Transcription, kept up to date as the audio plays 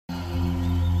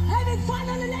find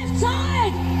on the left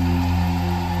side.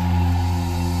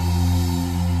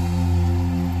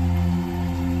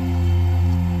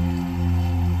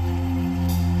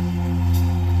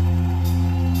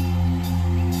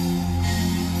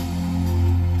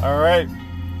 All right,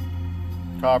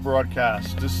 car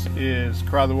broadcast. This is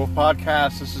Cry the Wolf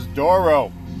podcast. This is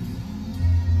Doro,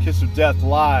 Kiss of Death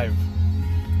live.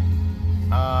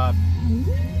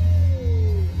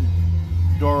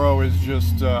 Doro is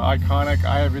just iconic.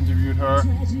 I have interviewed her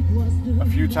a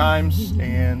few times,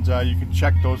 and you can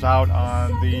check those out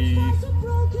on the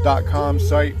 .com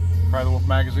site, Cry the Wolf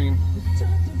magazine.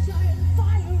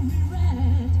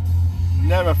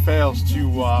 Never fails to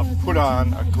put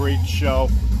on a great show,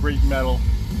 great metal.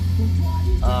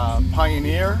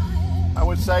 Pioneer, I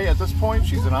would say at this point.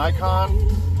 She's an icon.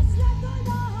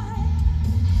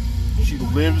 She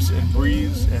lives and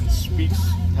breathes and speaks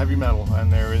heavy metal,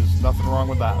 and there is nothing wrong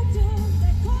with that.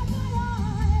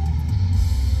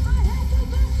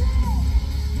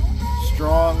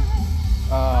 Strong,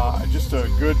 just a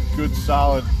good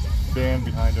solid band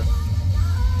behind her.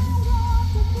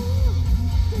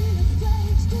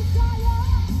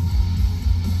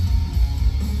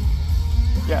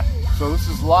 Yeah, so this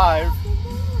is live,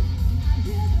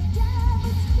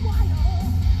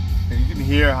 and you can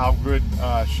hear how good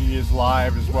she is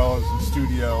live as well as in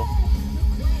studio.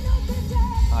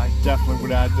 I definitely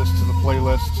would add this to the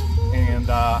playlist. And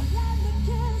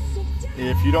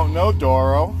if you don't know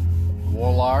Doro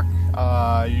Warlock,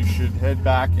 you should head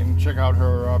back and check out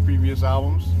her previous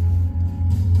albums.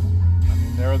 I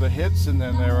mean, there are the hits, and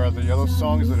then there are the other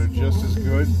songs that are just as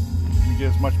good. Didn't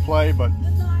get as much play, but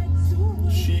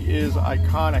she is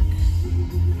iconic.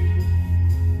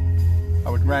 I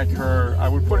would rank her, I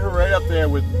would put her right up there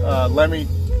with Lemmy,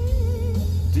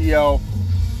 Dio,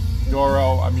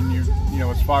 Doro. I mean, you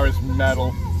know, as far as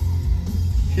metal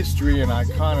history and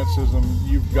iconicism,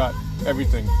 you've got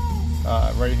everything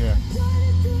right here.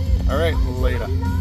 All right, later.